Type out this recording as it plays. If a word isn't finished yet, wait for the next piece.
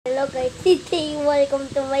Hello guys, today welcome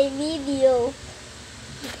to my video.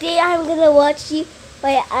 Today I'm gonna watch you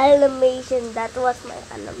my animation. That was my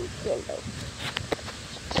animation though.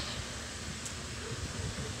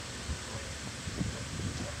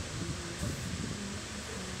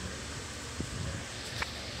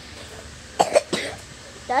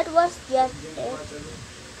 That was just it.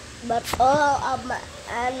 But all of my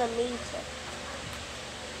animation.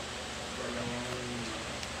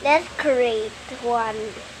 Let's create one.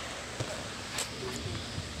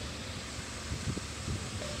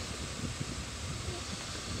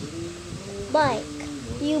 Bike,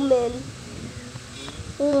 human,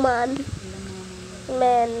 woman,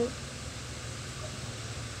 man.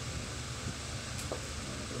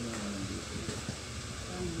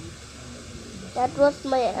 That was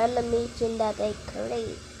my animation that I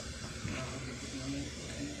created.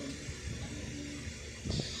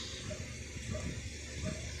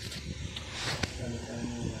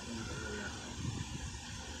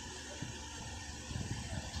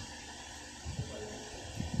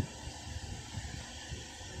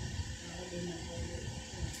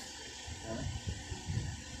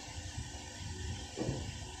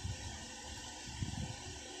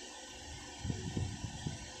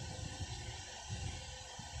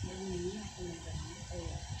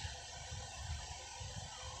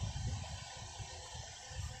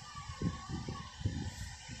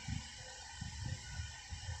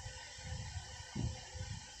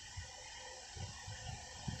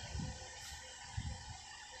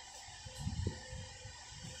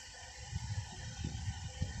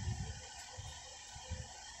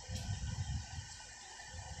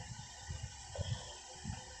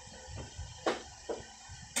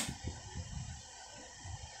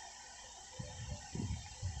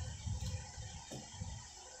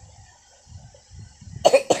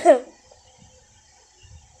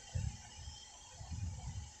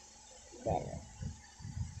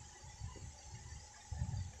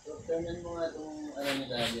 Turnin mo nga itong ano ni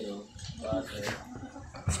Daddy, oh. Butter.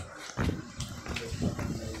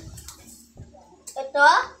 Ito?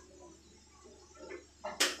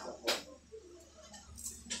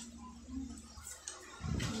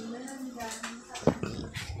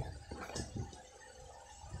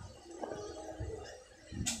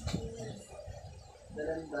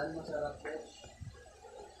 Dalandan, masarap po.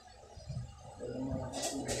 Dalang mga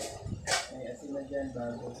asin. May asin na dyan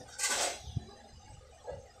bago.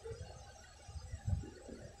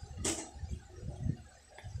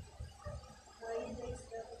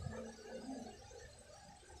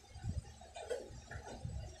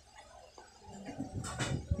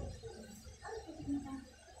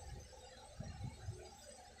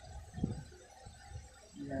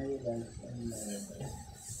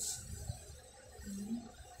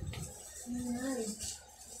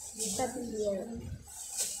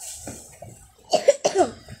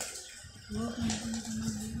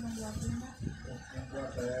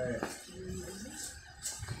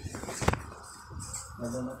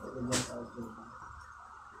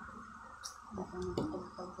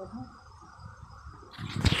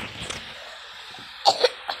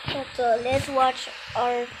 So let's watch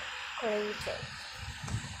our creator.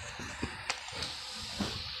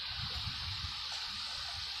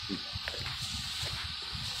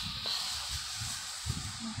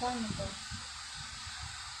 Magkano to?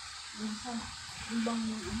 Minsan, ibang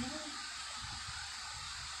yung ano?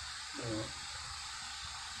 Oo.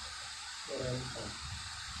 40.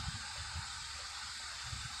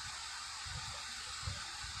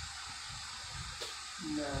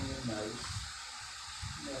 Nani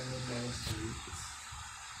sweets.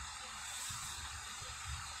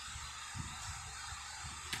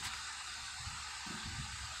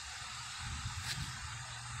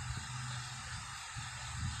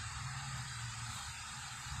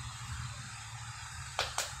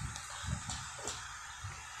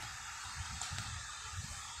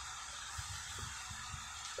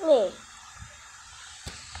 Me.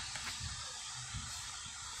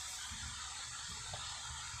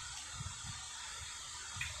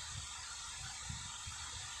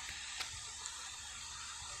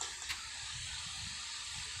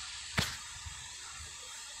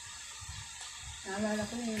 Naalala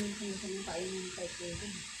ko na yung minsan ng kainan kay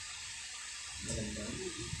Kevin. Maganda.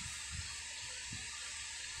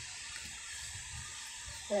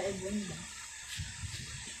 Kaya ibon ba?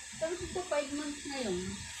 Tapos ito 5 months na yun.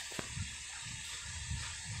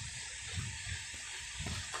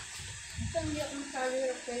 Ito hindi ako masali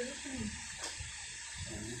ng Kevin.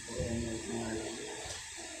 Puro ano yung mga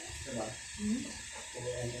diba? Puro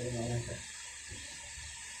ano yung mga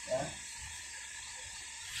ha?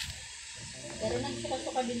 Pero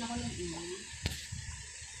nagsuka-suka din ako ng ina.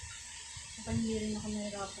 Saka hindi rin ako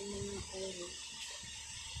nahirapan ng mga kuro.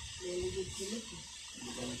 Lilagid sila eh. Hindi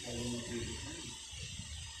ka masyadong mag-ibig.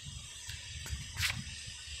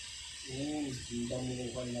 Oo, sindang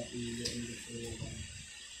mukhang napili ang gusto ko.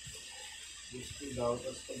 Gusto daw,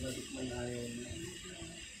 tapos pag natikman ayaw na.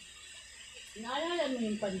 Naalala mo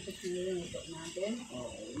yung pancit na niluto natin?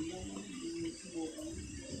 Oo, yun lang ang subukan.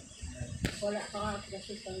 Wala pa ka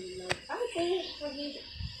kasi pang nag... Ay, kaya pagi.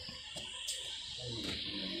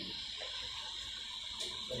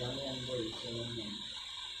 Salamat yan, boy. Salamat yan.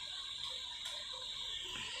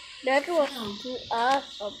 That was too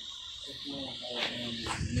awesome. Tapos mo, kaya ko yan.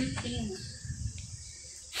 Tingnan mo.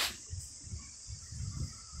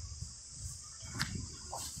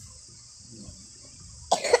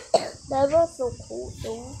 That was so cool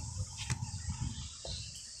though.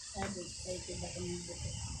 Sabi, excited ako ng buto.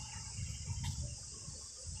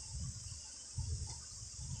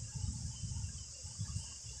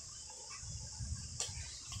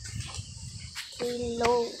 Stay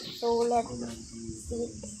low, so let's see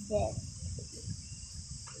that.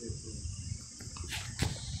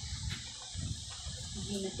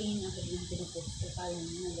 Hindi natingin agad yung pinupost ko tayo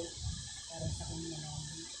nga like, para sa kanya lang.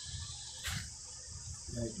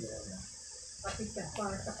 Like, yeah. Pati siya,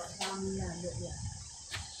 para sa kasama lalo yan.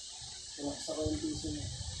 Sinaksa ko yung piso niya.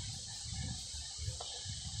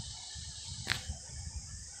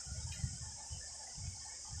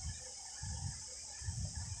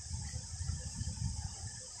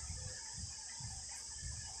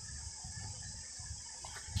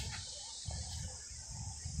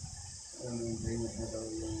 Bring it na daw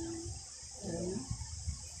yung... Ayun.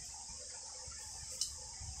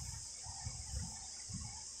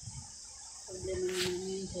 Problema naman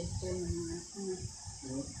yung cellphone ng mga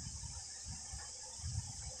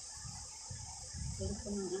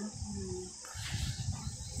cellphone ng anak mo.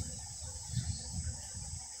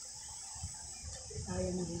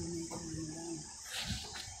 Sayang din naman ito nila.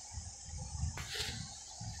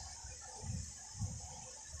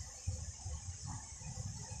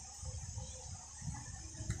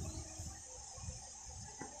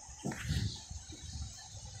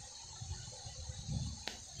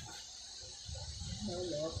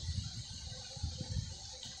 Lolo.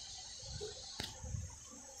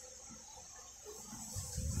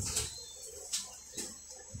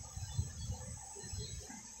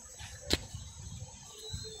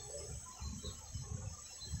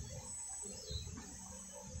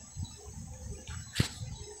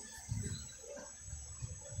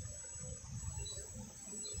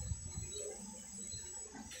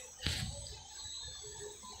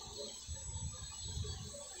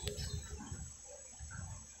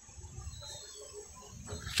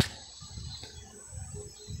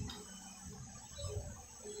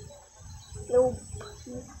 Nope,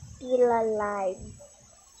 he's still alive.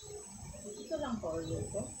 Ito lang pa order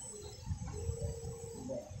ko.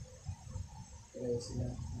 Hindi. Kaya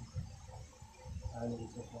sila. Anin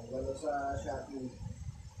sa siya. Walo sa Shopee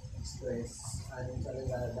Express. Anin sa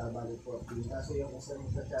Lazada, bali 14. Kaso yung isa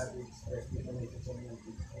mo sa Shopee Express, dito may isa ng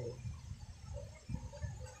pizza.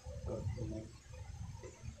 14.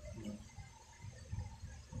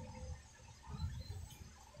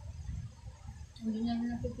 Hindi namin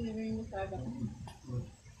napipira yung masada ko.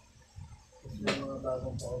 Kasi yung mga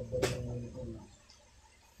bagong pa-order ng mga ito na.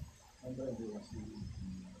 Ang ba yung biwas na yun?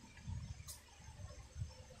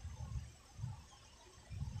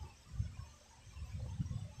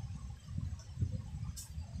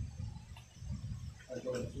 At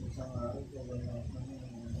isang araw, kung may mga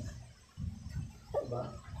diba?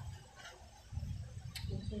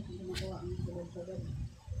 Kasi hindi makuha ang sagad-sagad.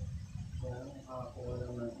 Kaya nakakuha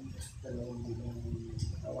lang natin 2 billion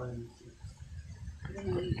kawan. Hindi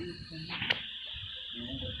na iipon.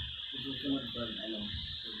 Susunod pa,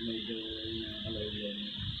 pag medyo nakakalaw yan.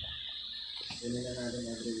 Pili na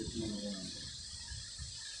natin every week na nakuha.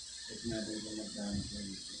 Check natin kung magkano sa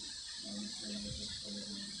dito. Mas na lang ito sa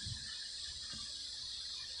talagang.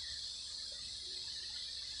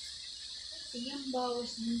 Sige, ang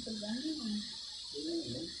bawas din sa gano'n. Sige na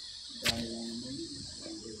yun. Dahil lang naman yun.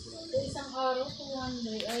 Sa isang araw,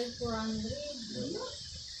 200 ay 400. Wala.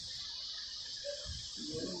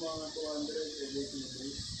 Siguro mga 200 every 2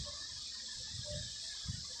 days.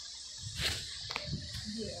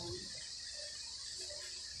 Hindi ah.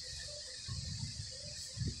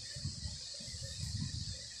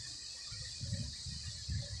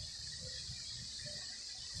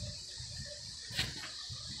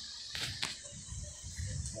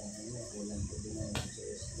 Kulang ko din ang sa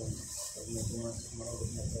S1. Pag may pumasok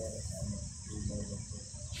makabot na pera sa ano, yung bago ko.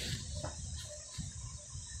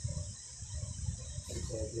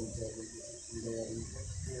 770. Very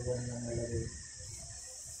iwan lang nalagay.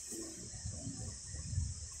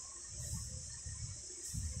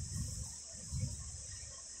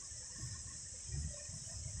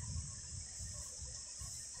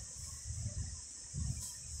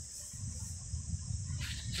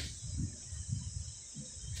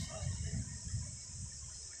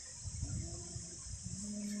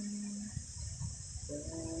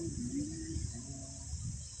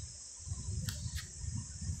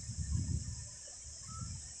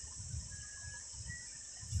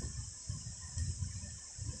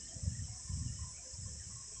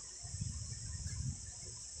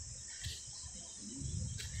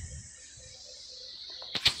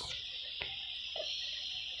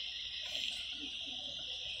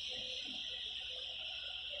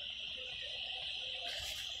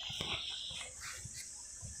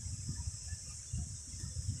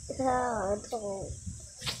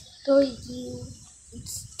 So you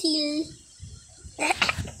still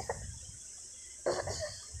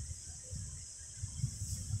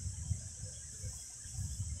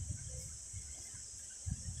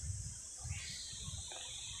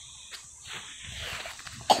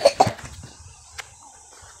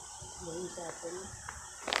Gawin sa atin.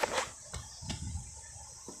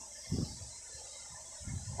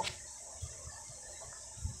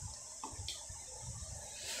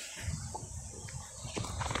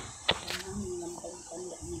 Ang lampag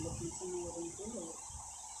tanda nilot na sa mayroong tuloy.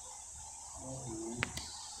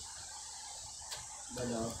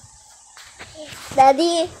 Ano?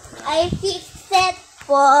 Daddy, I fixed it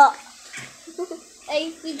po. I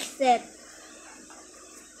fixed it.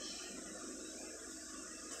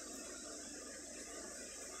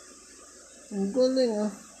 Ang galing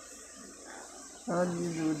ah. How do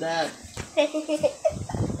you do that?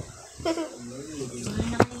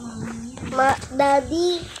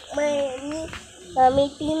 Daddy, mami,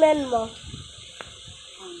 tingnan mo.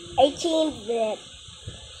 I changed it.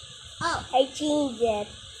 Oh. I changed it.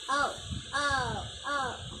 Oh.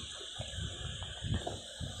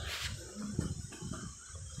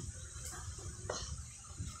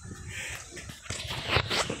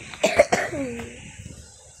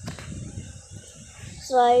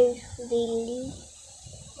 So I really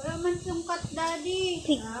Wala man sungkat, Daddy.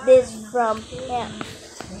 picked this from him.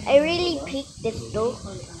 I really picked it though.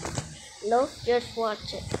 No, just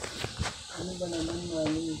watch it. Ano ba naman,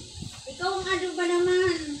 mami? Ikaw ang ano ba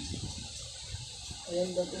naman? Ayan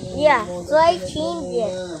ba ito? Yeah, so I changed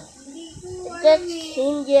it. Hindi ko alam Just eh.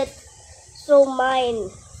 change it. So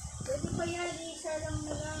mine. Pwede ba yan? Isa lang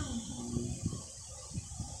na lang.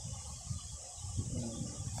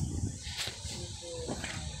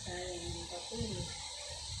 Sayang yung papel.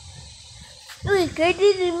 Uy, kaya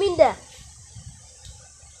din minda.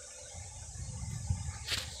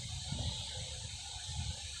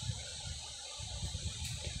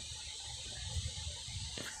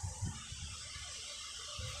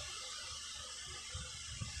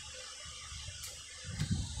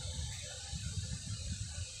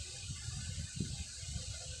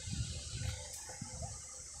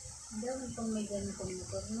 Hindi ako pang may ganitong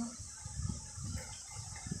motor, no?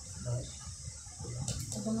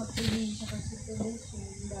 Aba nga pili siya kasi tulis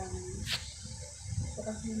yung dami. Ito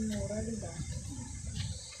kasi yung mura, diba?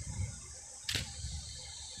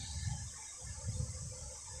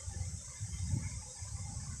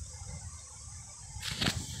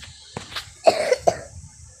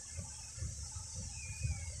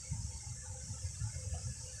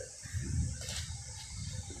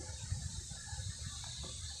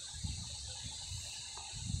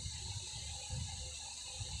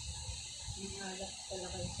 Ang alak pala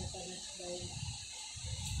kayo sa tanas dahil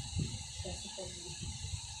kasi pag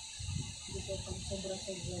hindi ko pang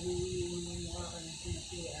sobra-sobra na yung mukha ka na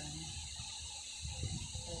sinasiyan.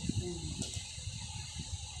 Tapos yun.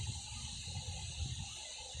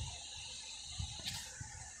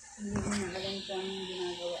 Hindi mo na alam kung anong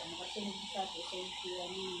ginagawa mo kasi nagsasabi sa yung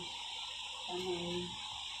ano, tamay.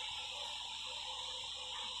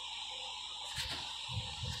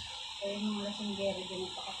 Kaya yung mga lasinggero din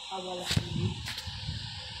napakakawala ko niya.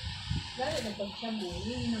 Lalo na pag siya mo,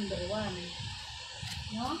 yun yung number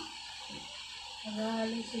 1. No?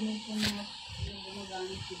 Nag-ahalisin yung mga yung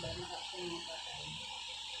gumagamit diba, nakakong patay.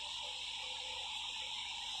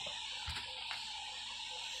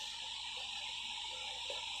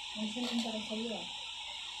 Nasaan yung para sa'yo ah?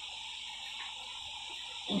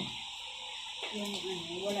 Yung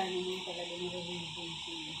ano, wala naman talaga nare-reading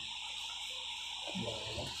siya.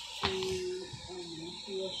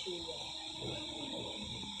 Si Yeshua.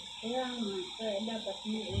 Kaya nga, kaya dapat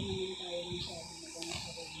hindi naman tayo masyado maganda sa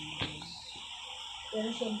reading. Pero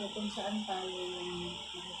syempre kung saan tayo yung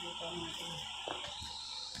nakikita natin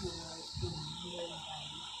na hindi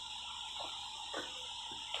tayo.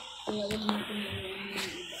 Kaya huwag natin yung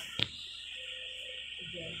iba.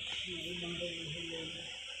 Diyan, na ibang relihiyon.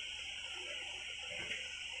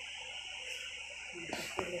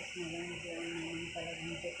 Magpapilot na lang diyan naman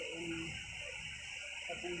talagang totoo na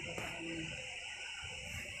patungkol sa kanya.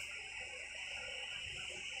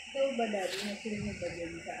 Ikaw ba daddy, na-feel mo ba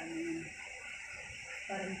dyan sa ano yun?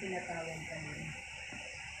 Parang tinatawag ka nila.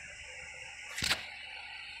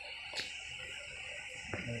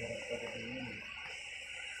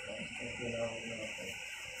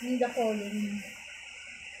 Yung the calling.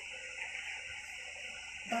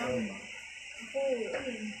 Bang. Ako,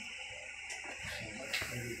 ayun.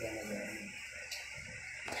 Hindi ka na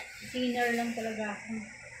Sinner lang talaga ako.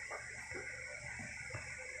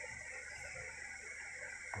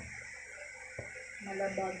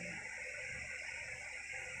 Malabag.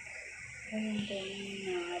 Ayun ko yung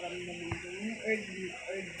nararamdaman ko. Yung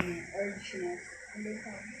urgeness. Ano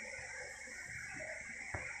ba?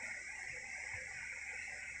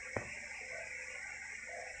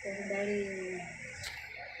 Pero dahil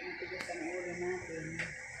matigas ang ulo natin,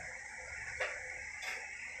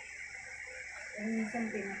 pero minsan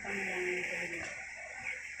pinapangalangin ko rin.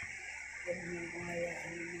 Huwag niyang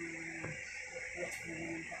kayaan ng reflect na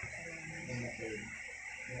naman sa kasalanan.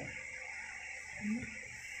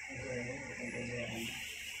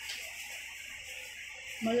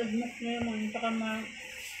 Malugmok na yun, saka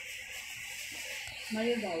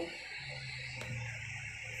maligaw.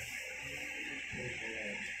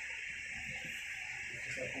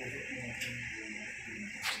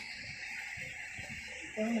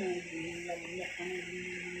 Ito na, lagyak ka na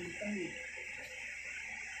din kami.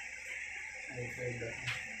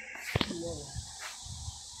 Wow.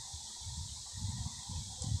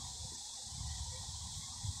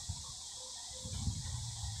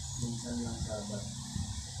 minsan lang sabat.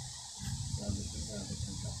 Sabat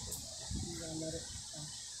ng takot. Lalaro ka.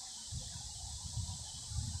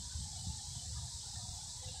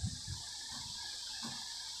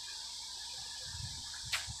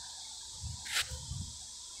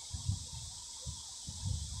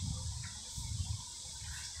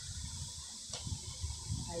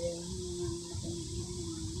 Ayaw mo nang makinig ng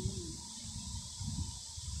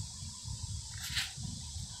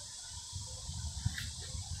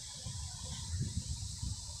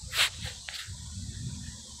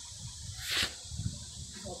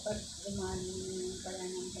dapat gumano pala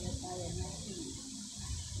ng palataya natin.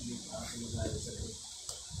 Hindi pa ako mag-aari sa group.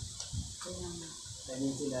 Kaya nga,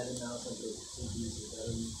 Kanyang sinali na ako sa group, sa GC, pero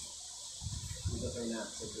hindi ko kayo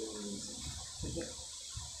na-accept yung reason. Kaya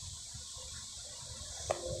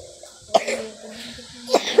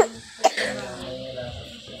mahirapan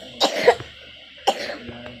siya.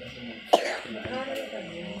 Kailangan kasi nakari ka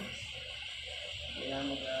din. kailangan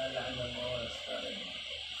mag-alaan ng oras para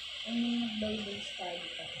Ano yung Bible study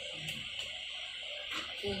ka kasi?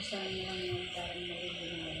 Kung saan lang yung parang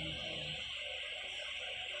malilinawan kayo.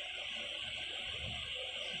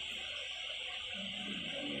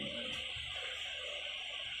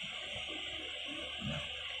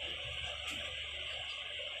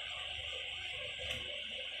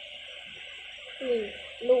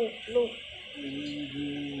 Loop.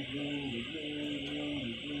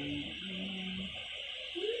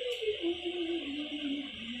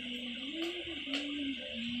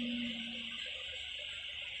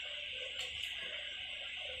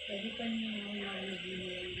 Pwede pa niyo mga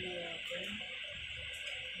maliginaw na natin.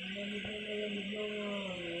 Maliginaw na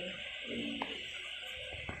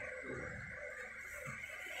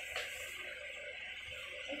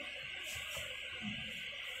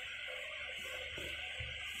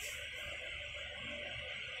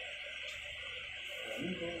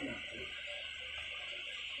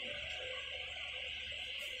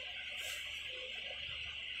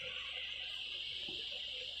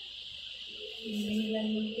Hinihilan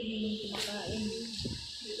mo ito, hindi mo kumakain.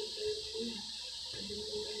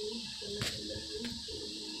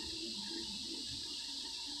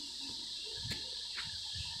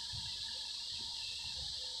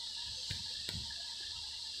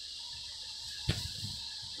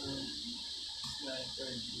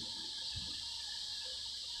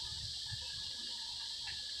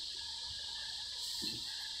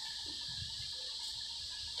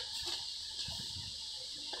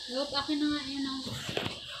 Look, akin na nga yun ang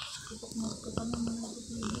tutok mo naman ng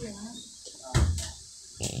TV, ha?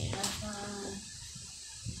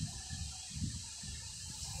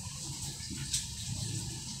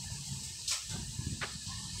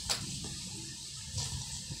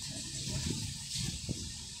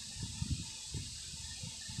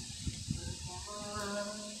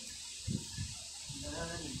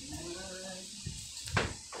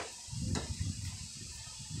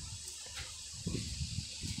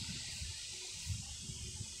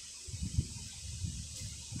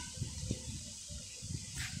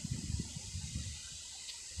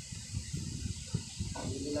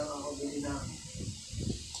 Bili lang ako, bili na.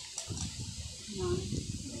 Na.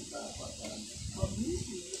 Ng dapat.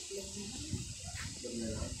 Doon na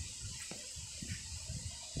lang.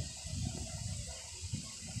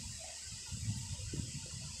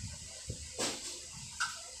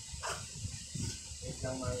 Wait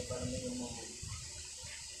lang, mami, para may yung moment.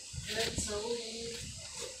 Let's away.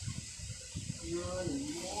 Yun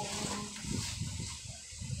mo.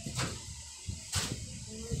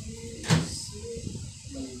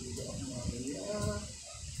 Maliligo ako mamaya.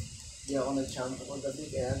 Hindi ako nag-shampoo ko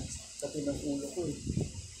gabi kaya pati ng ulo ko eh.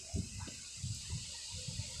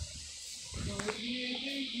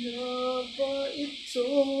 Pag-ibig na ba ito?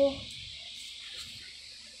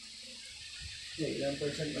 Okay, ilang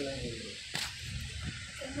percent pa lang ulo?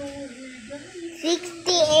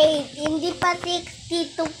 68. Hindi pa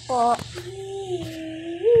 62 po.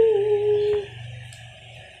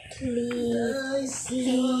 Please,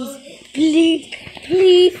 please, please,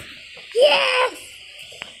 please. Yes!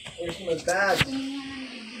 Where's my bag?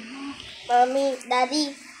 Mami,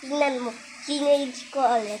 Daddy, tingnan mo. Sinage ko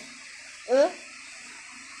ulit. Hmm?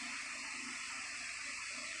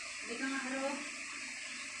 Hindi ka nga araw.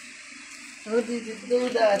 How did you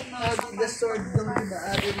do that? How did the sword go to the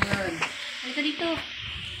other man? Halika dito.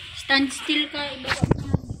 Stand still ka. Ibaba mo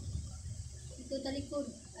yan. Ito talikod.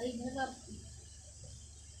 Ay, harap.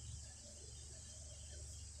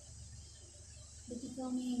 Ba't ikaw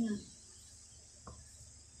mahina?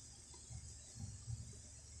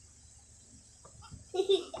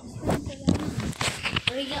 Stand ka lang.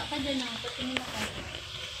 Riga ka dyan ah. Patingin na ka.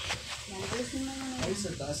 Yan, alisin mo na. Ay, sa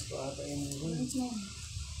taas ko ata yung room. Alis mo.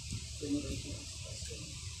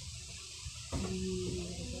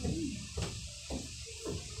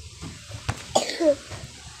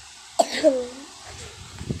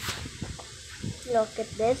 Look at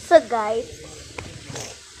this, so guys.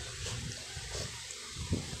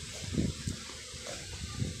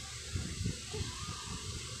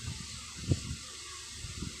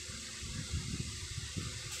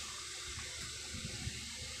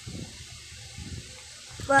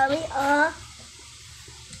 Mommy,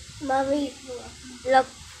 Mommy, look.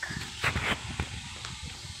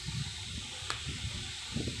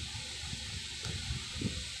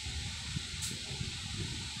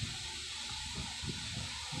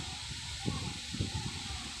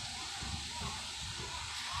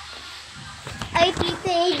 Hi,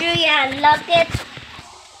 Tita Adrian, look at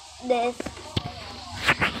this.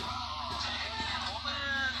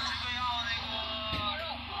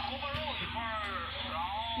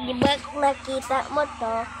 Di ba nakita mo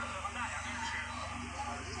to?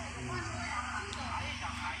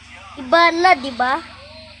 Iba na, di ba?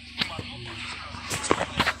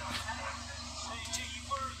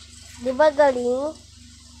 Di ba galing?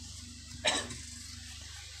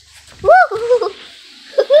 Woo!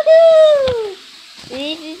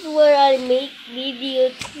 This is where I make video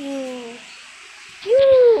too.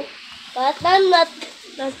 Phew! But I'm not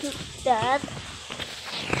that.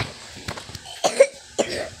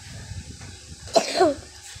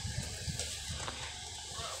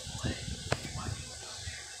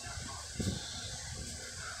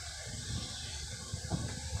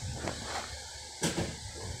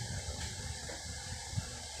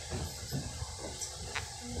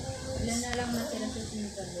 Ilan na lang natira sa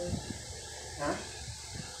sinitaboy? Ha?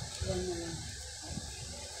 Ilan na lang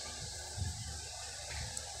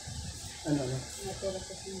Ano na? natira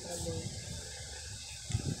sa sinitaboy?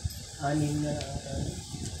 6 na ata.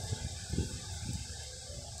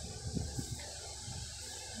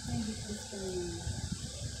 Ay, bitbit ka na yun.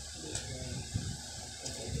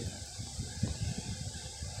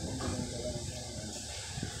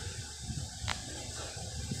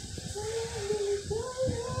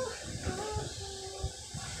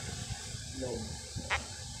 Low.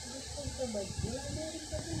 Pagkabad, wala na rin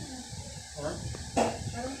pa dun ah. Ha?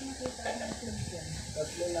 Parang nakita ko ng club yan.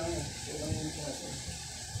 3 lang eh. Ilang yung natin.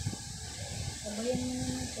 Sabayan mo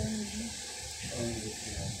naman ito.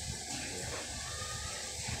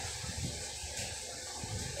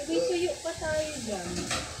 Eh, may suyo pa tayo dyan.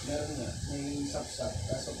 Meron nga. May sapsap.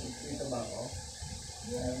 Kaso dito ba ako?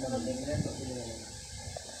 Sa kabila,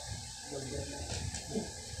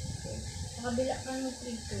 sa kabila ka ng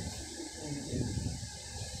prito.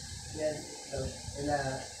 Yan.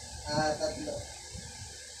 Tatlo.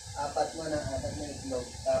 4 mo na. 4 na itlog.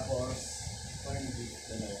 Tapos, corned beef.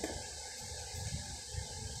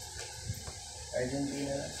 2.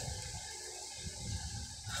 Argentina.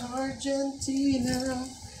 Argentina.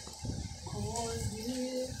 Corned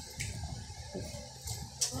beef.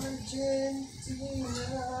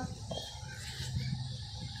 Argentina.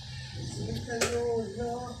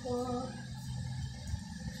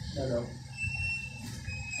 Hello.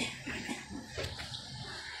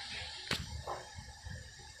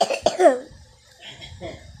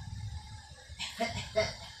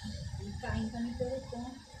 Kain ka ni Perek ko.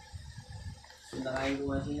 Nakain ko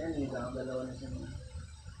nga siya yan, dalawa na siya.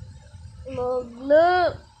 Magna.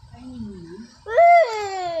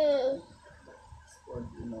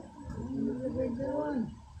 Kainin mo na.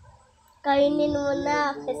 Kainin mo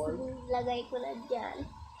na kasi lagay ko na dyan.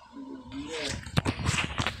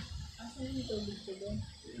 Asan yung tubig ko doon?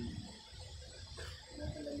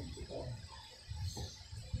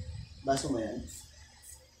 Baso mo yan?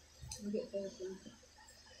 Hindi, Perek.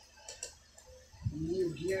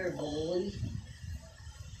 New gear, boy.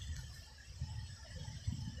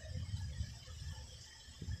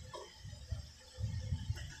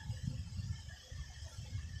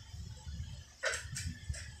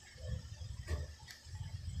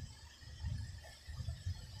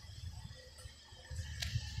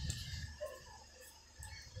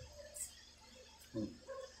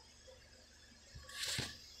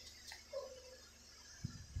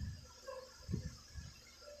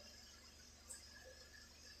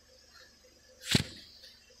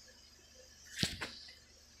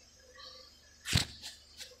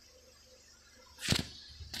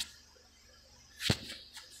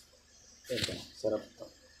 Ito, sarap to.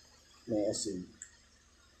 May asin.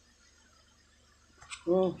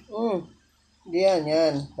 Hindi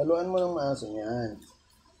yan. Haluan mo ng maasim yan.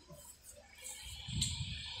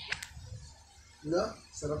 No?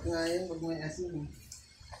 Sarap nga yan pag may asin.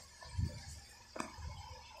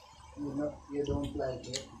 You don't like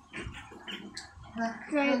it?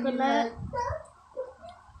 Try ko na.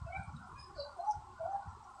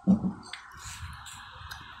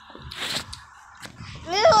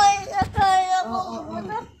 Ay, akala ko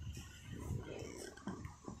muna.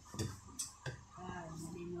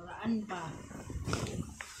 Dinuraan pa.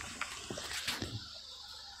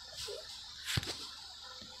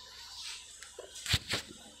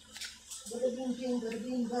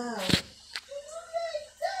 Garbing daw.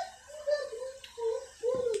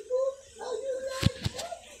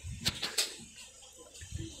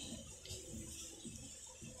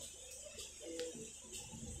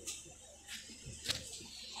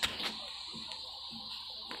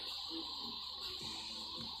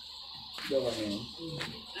 Gawa mo yun.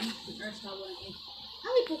 Anak ko na asawa eh.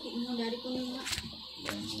 Ay, puti mo. Dari ko na nga.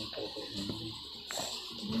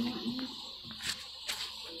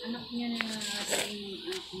 Anak niya na yung anak niya.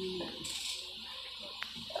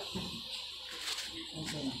 Ito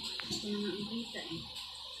na nakikita eh.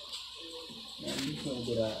 Hindi ko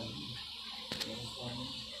naguraan.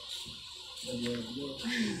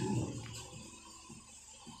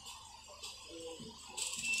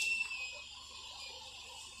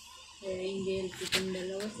 Pero hindi healthy kong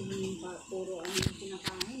dalawa. Sige yung puro ano yung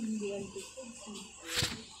pinakain. Hindi healthy foods.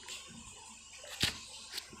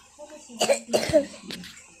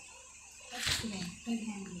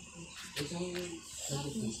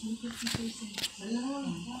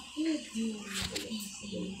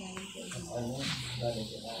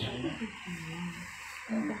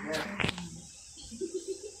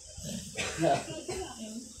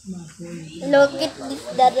 Look at this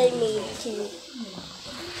that I made too.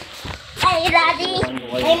 Hey, Daddy,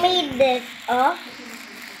 I made this. Oh.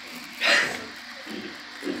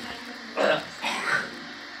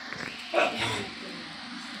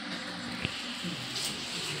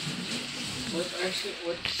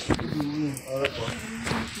 What's doing?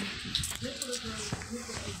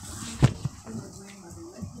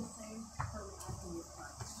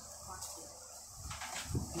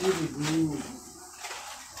 Really good.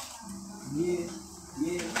 Yeah.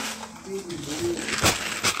 Really good.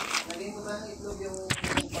 Lagay mo na ang itlog yung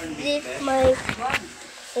This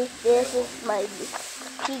is my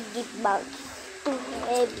piggy bank. Too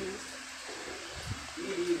heavy.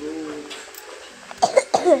 Really good.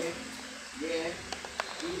 Yeah.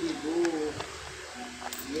 Really good.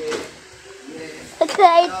 Yeah.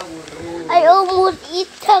 I almost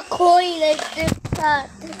eat the coin. I just that.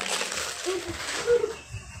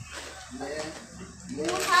 You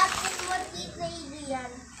have to what eat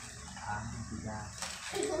Adrian.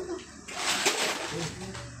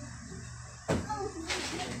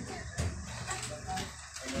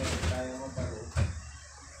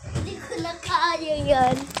 Hindi ko na kaya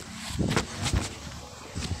yan.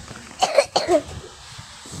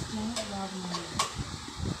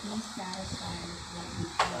 Most satisfying.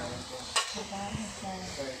 sa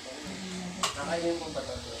Nakainin mo ba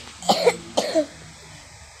ito?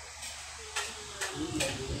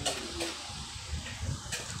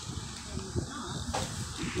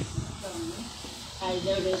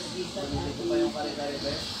 either recipe sa Ito pa yung kare-kare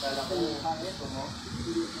ba? Kala ko ito mo.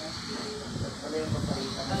 Ano yung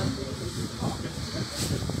paparita mo?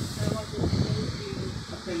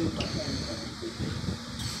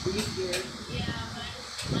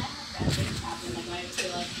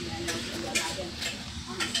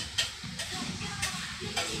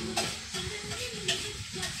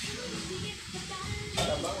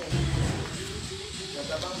 Matabang eh.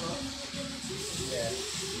 Matabang, no? Yes.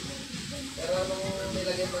 Pero nung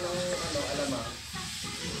nilagyan mo ng alamang,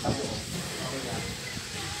 tabo. Okay na.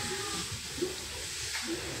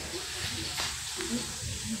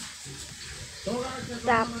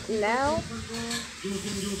 Stop now.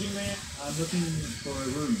 I'm looking for a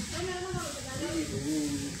room.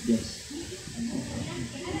 Yes.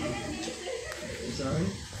 Sorry?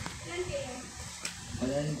 I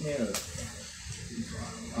didn't care.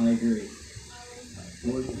 I agree.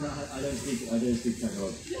 Well, no, I don't speak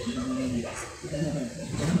Tagalog. Do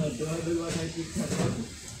I look like I speak Tagalog?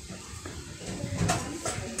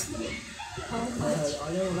 I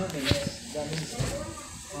know what that means. That means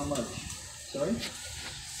how much? Sorry?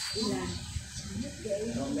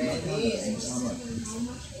 How much?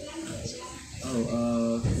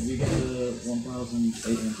 Oh, could we get the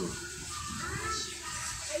 1,800?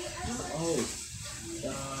 Oh,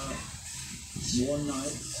 1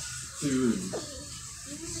 night, 2 rooms.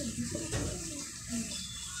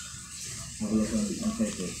 Have a look on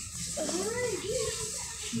paper.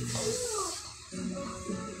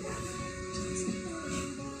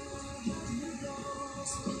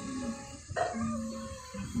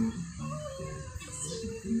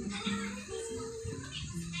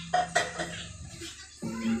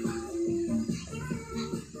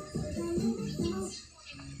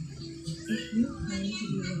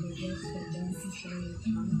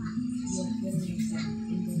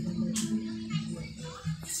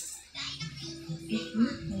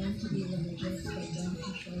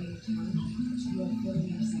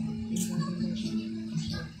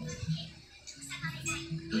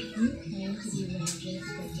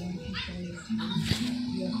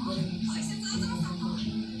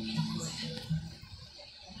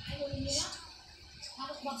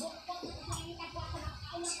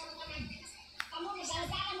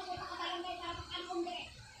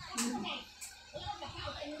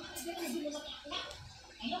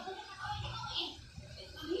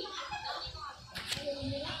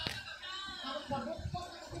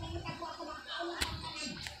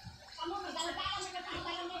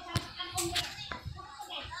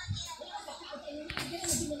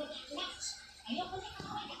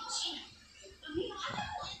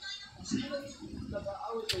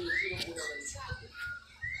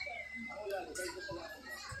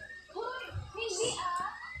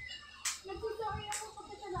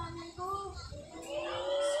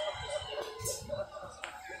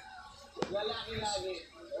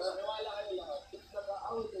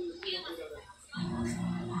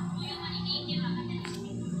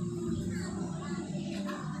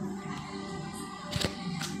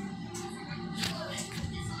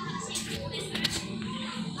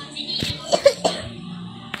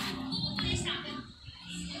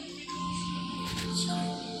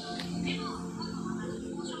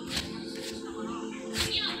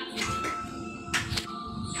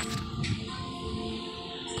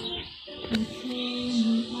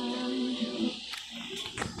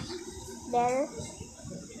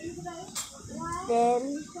 Then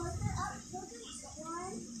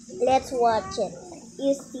let's watch it.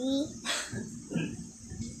 You see?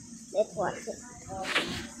 Let's watch it.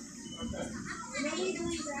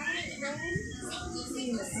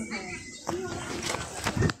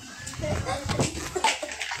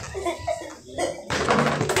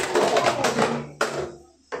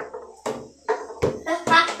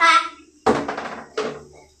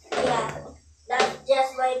 Yeah, that's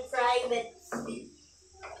just my private.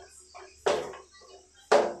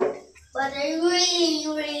 But I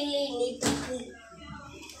really need to pee.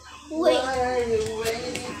 Wait. Why are you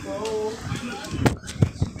waiting for?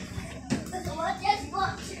 Just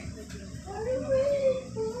watch it.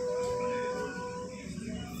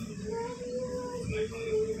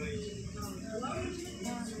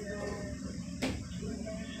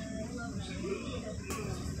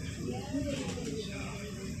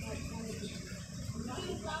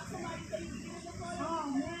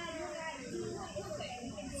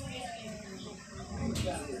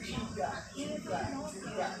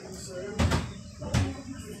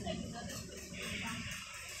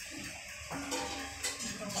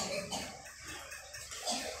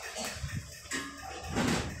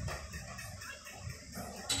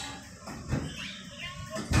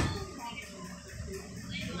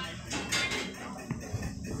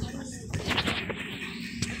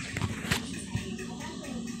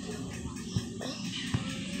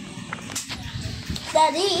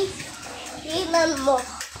 Daddy, tingnan mo.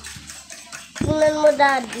 Tingnan mo,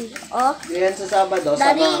 Daddy. Oh, Yan sa Sabado,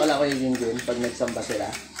 Daddy. sama ko lang kayo din pag nagsamba sila.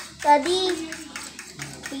 Daddy,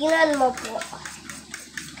 tingnan mo po.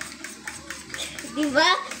 Diba?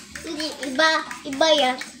 Hindi, iba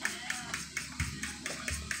yan.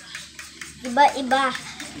 Diba, iba.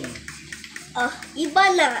 Oh, iba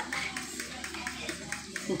na.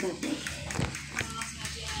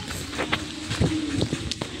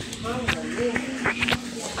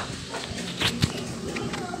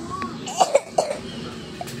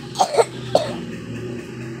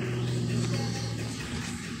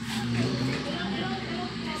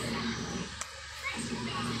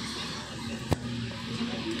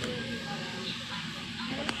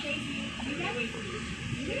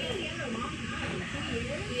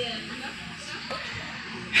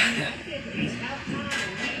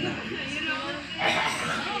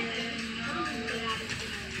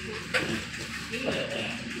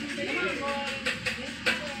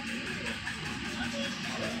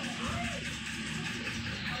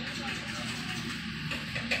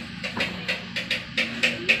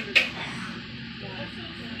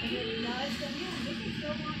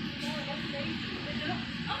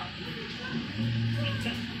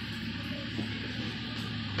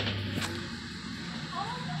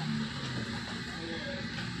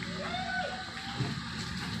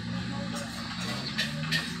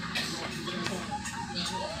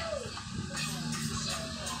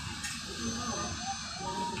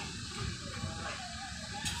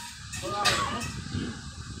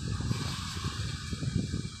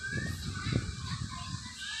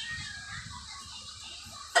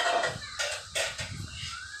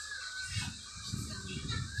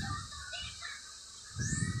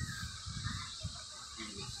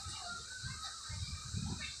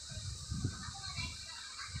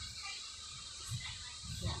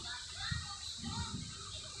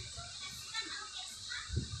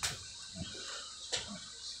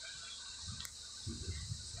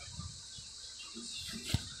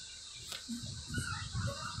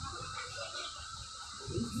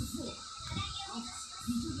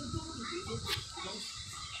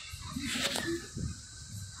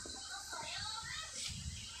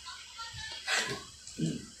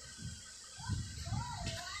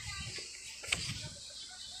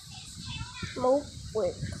 No,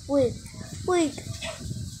 wait.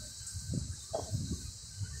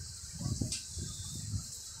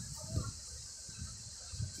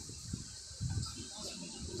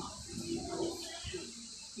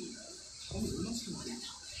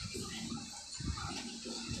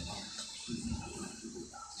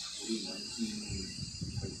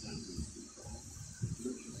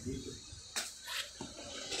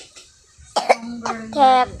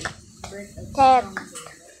 Tag.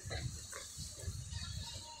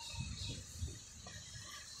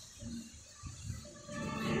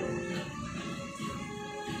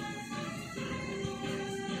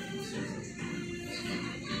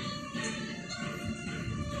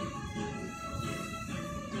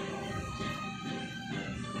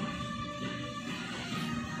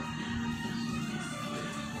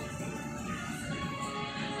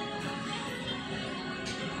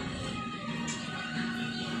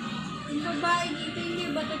 Yung babae dito,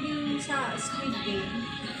 hindi ba ito din sa Squid Game?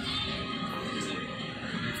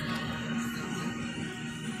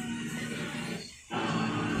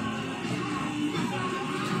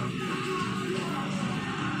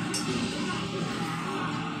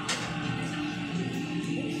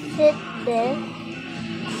 Sit there.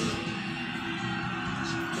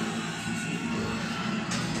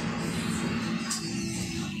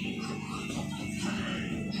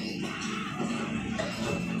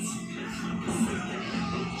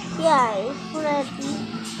 Yeah, it's ready.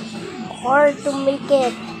 Hard to make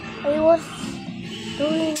it. I was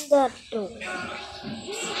doing that too.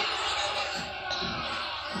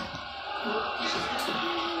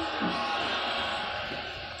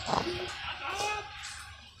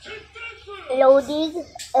 Loaded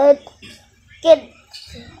and kids.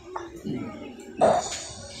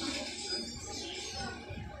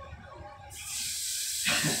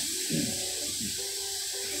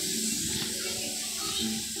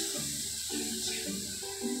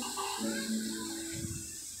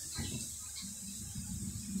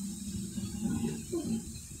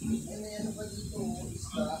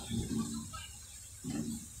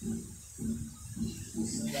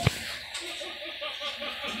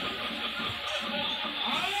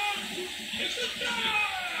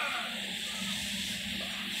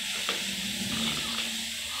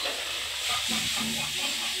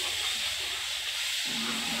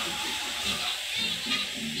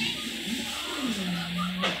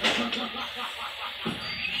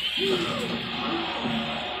 Yan,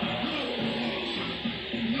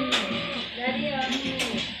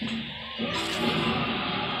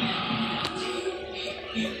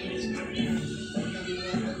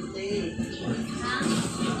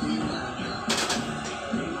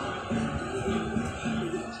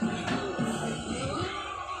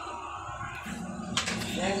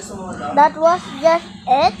 gusto mo daw? That was just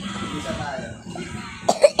it. Isa tayo.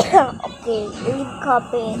 Okay, read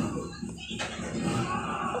copy.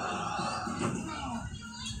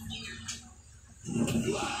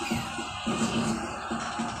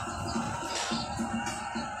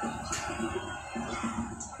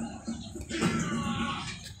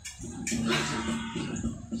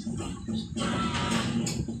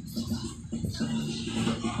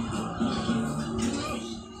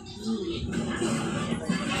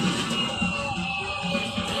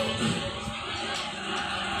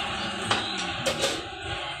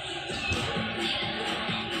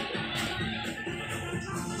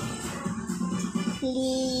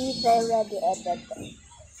 Please, I already edited.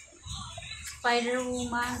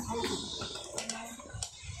 Spider-Woman.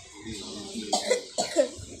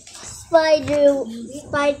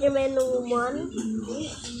 Spider-Man woman.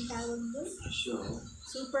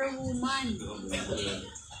 Superwoman.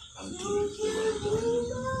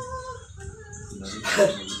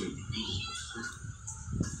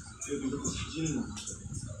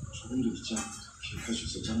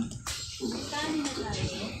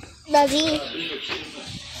 Daddy.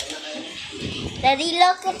 Daddy,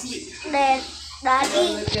 look at this.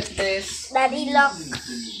 Daddy. Look at this. Daddy, look.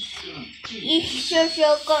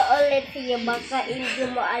 I-show ko ulit sa'yo. Baka hindi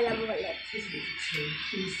mo alam ulit.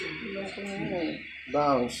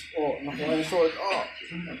 Bounce. Oh, nakuha yung sword. Oh.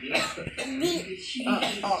 Di.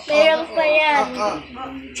 Meron pa yan.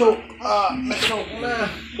 Choke. Na-choke na.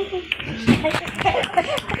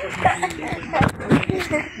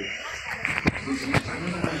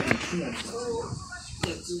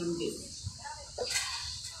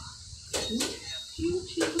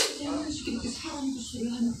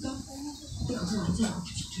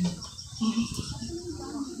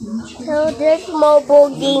 So there's mobile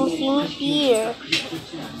games in here.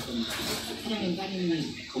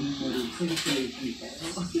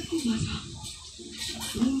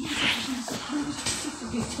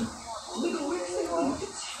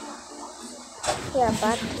 Yeah,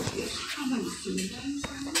 but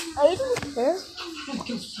I don't care.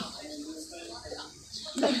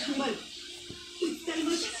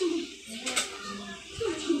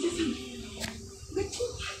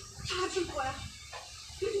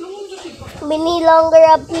 We no longer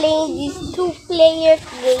are playing this two-player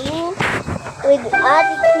game with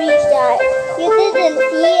other creatures. You didn't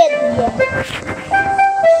see it yet.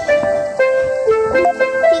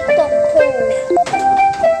 TikTok too.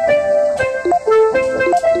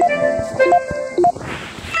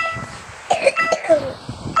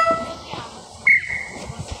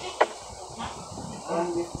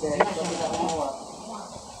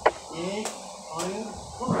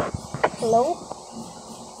 Hello?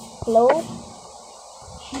 Hello?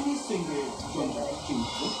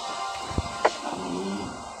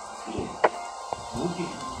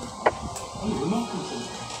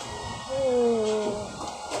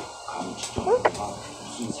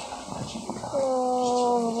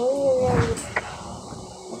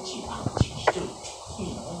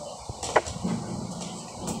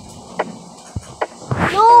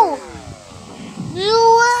 No! No!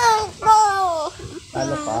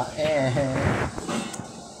 Ano pa?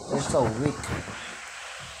 They're so weak.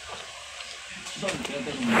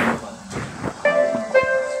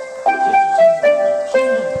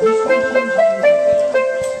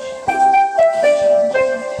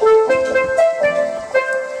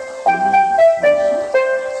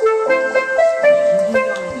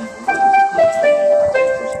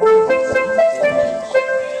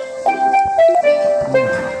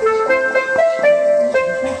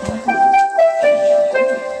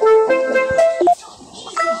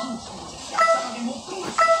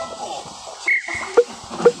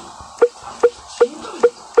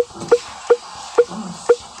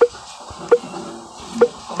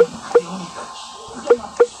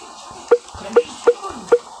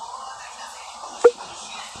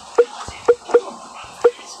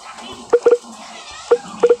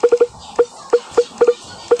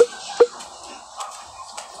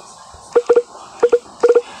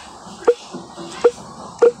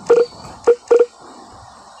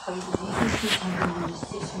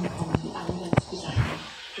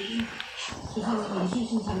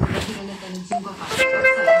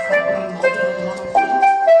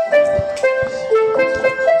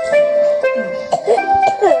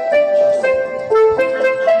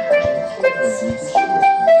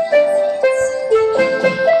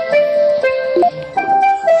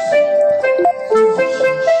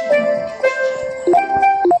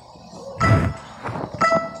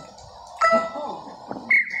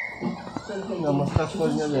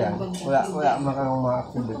 talaga yan. Wala makakang mga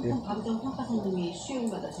activity. 감정 평가선생님이 쉬운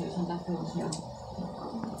거다 저희 전담해 보세요.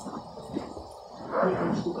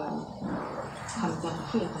 이건 누가 감정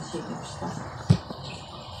후에 다시 얘기합시다.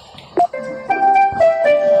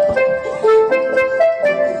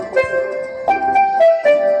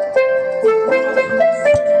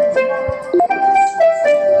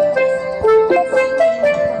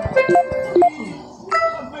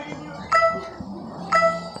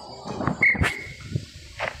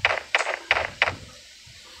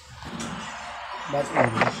 Ba't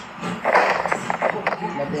English?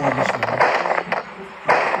 Ba't English na?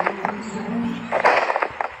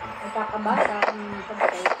 Nakakabasa kung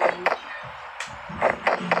pag-typing.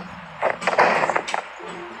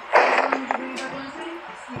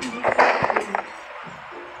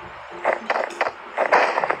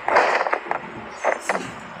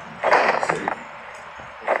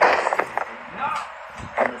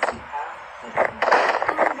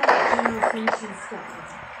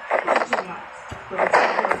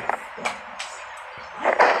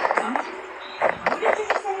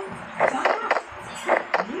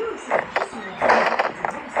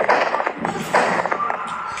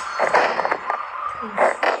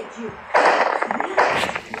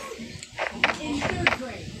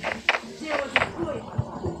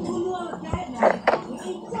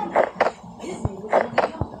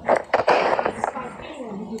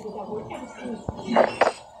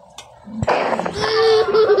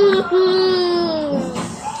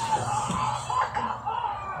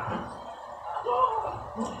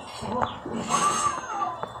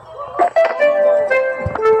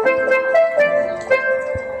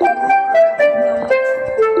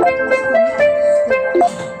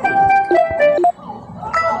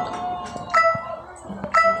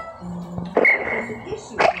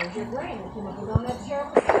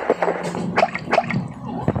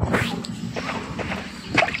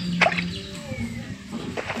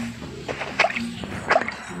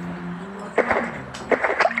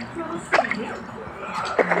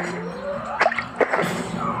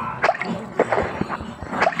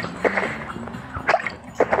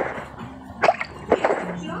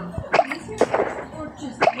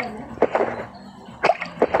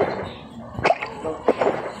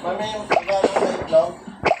 Mami, yung pagkano sa itlog?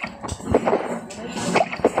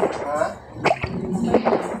 Ha?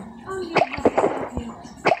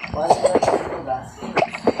 Paano na sa itlog ah?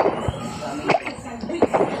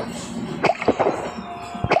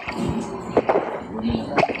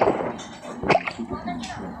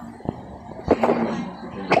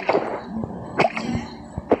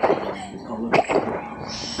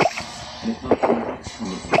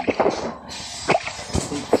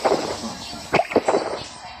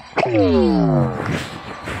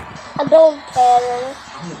 I don't care.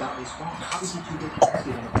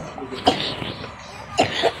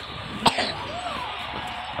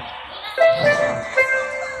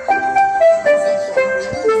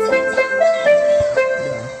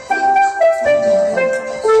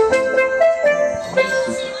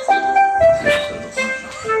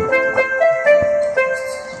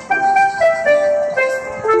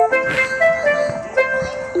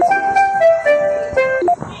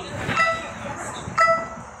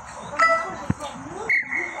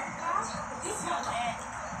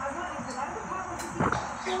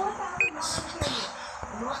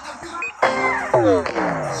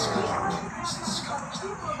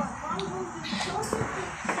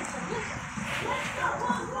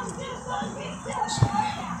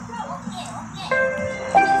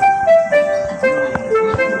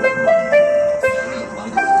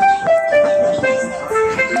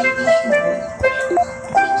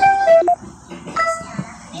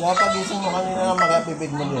 Pagising mo kanina lang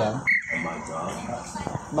mag-apipig mo diyan.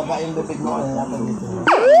 Baka yung bibig mo kanina pagising mo.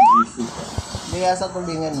 Hindi kaya sa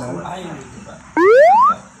tulingan mo.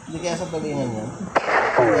 Hindi kaya sa tulingan yan.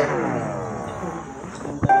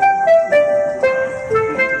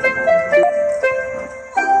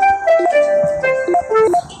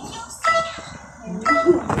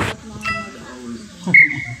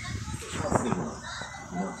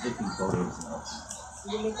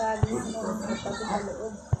 Delikado mo pati sa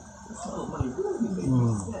loob.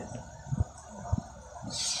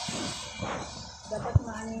 Dapat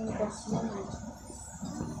maano yung box mo.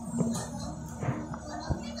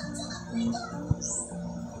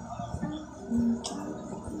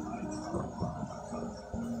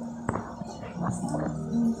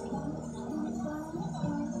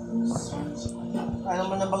 Alam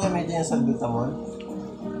mo na ba gamitin yung salbutamol?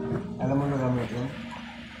 Alam mo na gamitin?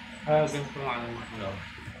 Ganito nga ang ilaw.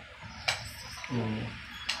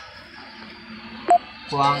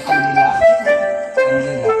 Kuha ang kandila.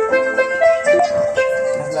 Kandila.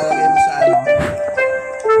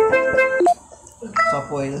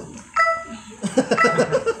 foil.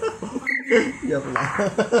 Joke lang.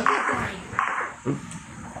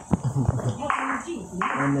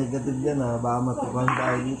 Ang negative yan ha. Baka matukan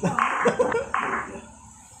tayo dito.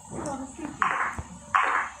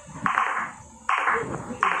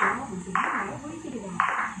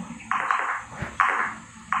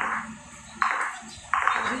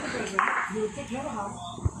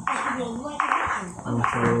 Ang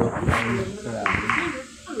sarap. Ang sarap.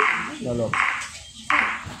 Lalo.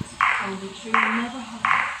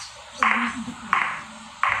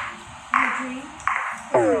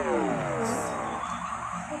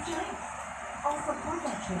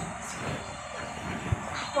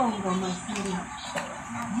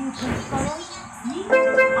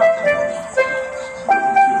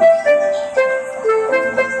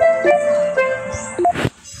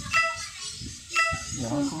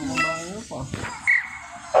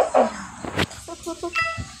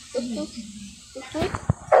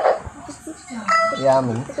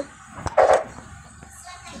 Yummy.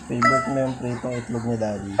 Favorite mo yung pritong itlog ni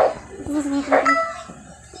Daddy.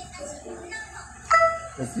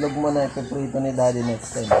 Itlog mo na ipiprito ni Daddy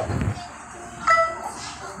next time.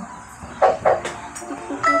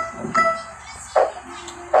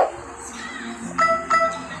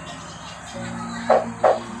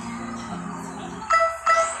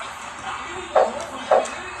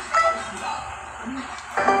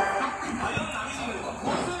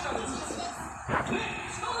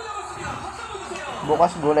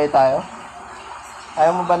 Bukas gulay tayo.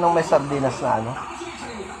 Ayaw mo ba nung may sardinas na ano?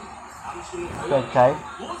 Pechay?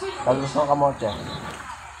 Pag gusto ng kamote.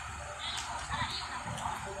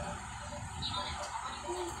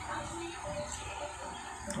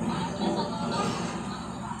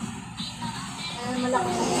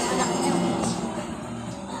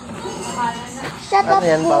 Shut up, Ano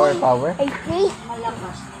yan? boy. Power? I hate.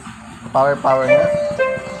 Power na?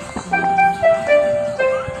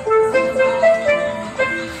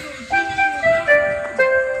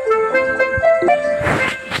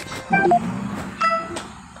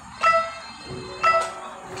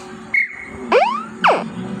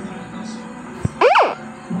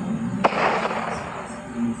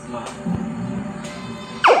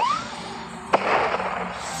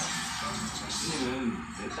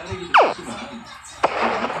 내 딸에게도 했지만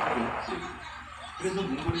그래서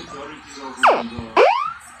몽골에 별을 찍으라고 먼저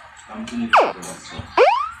남편이 들어갔어.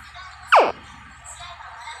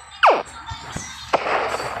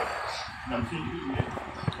 남편이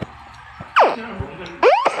왜 그냥 뭔가를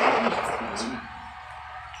하고 싶거든.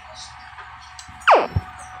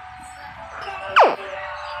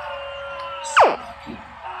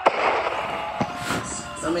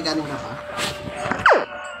 May galing ka pa?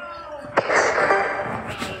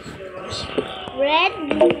 Red.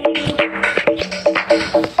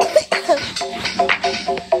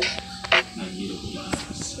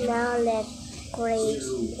 Now let's pray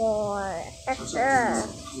for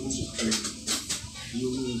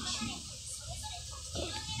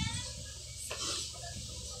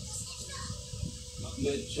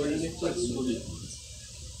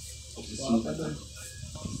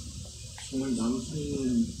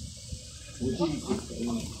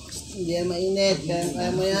Hindi yan mainit. Kaya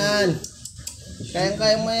mo yan.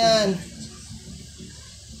 Kaya mo yan.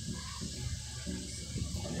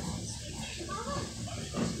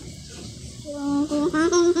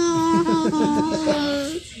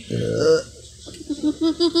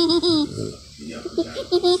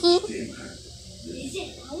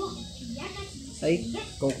 Ay,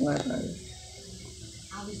 Coke nga tayo.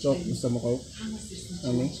 Coke, gusto mo Coke?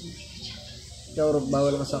 Ano? Ikaw, Rob,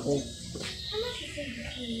 bawal ka sa Coke.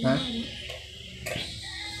 Ha?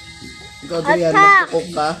 Ikaw, Adrian, magkukok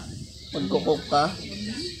ka? Magkukok ka?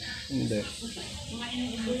 Hindi.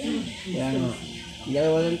 Kaya nga.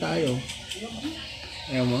 Ilawalan tayo.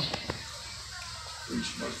 Ayaw mo?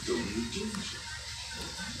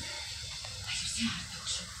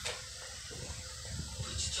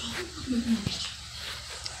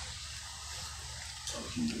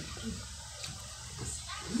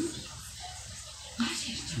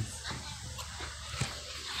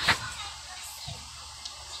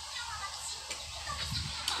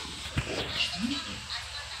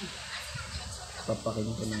 Papakin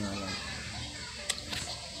ko na nga lang.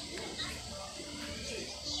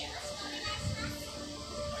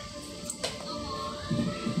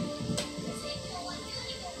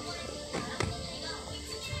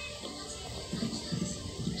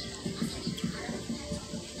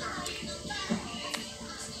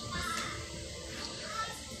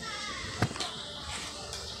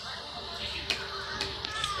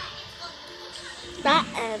 that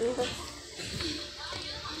end.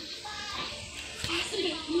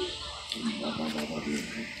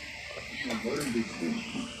 Saan?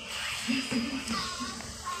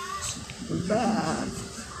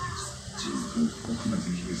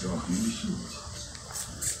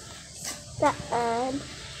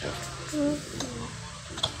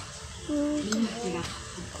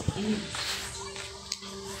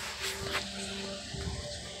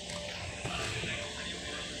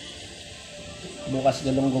 Bukas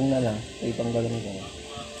galunggong na lang. Ito pang galunggong.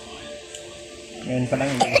 Ngayon pa lang,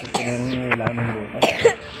 inisip ko na yung ulaman bukas.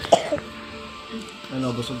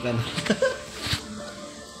 Ano, busog ka na.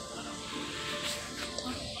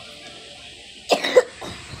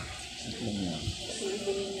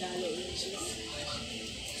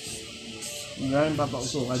 Ngayon,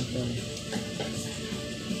 papausukan ka.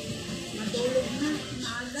 Matulog na.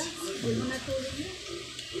 Maaga. Matulog na.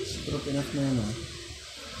 Pero pinas na yun, ha?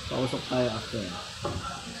 Pausok tayo after.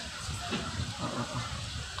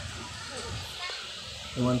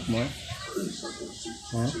 You want more?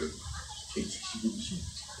 Ha?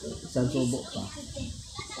 Isang subo pa.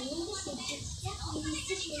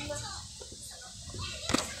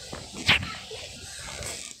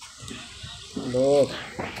 Look.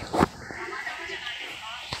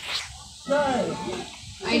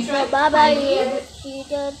 So, bye-bye. See you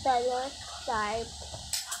the next time.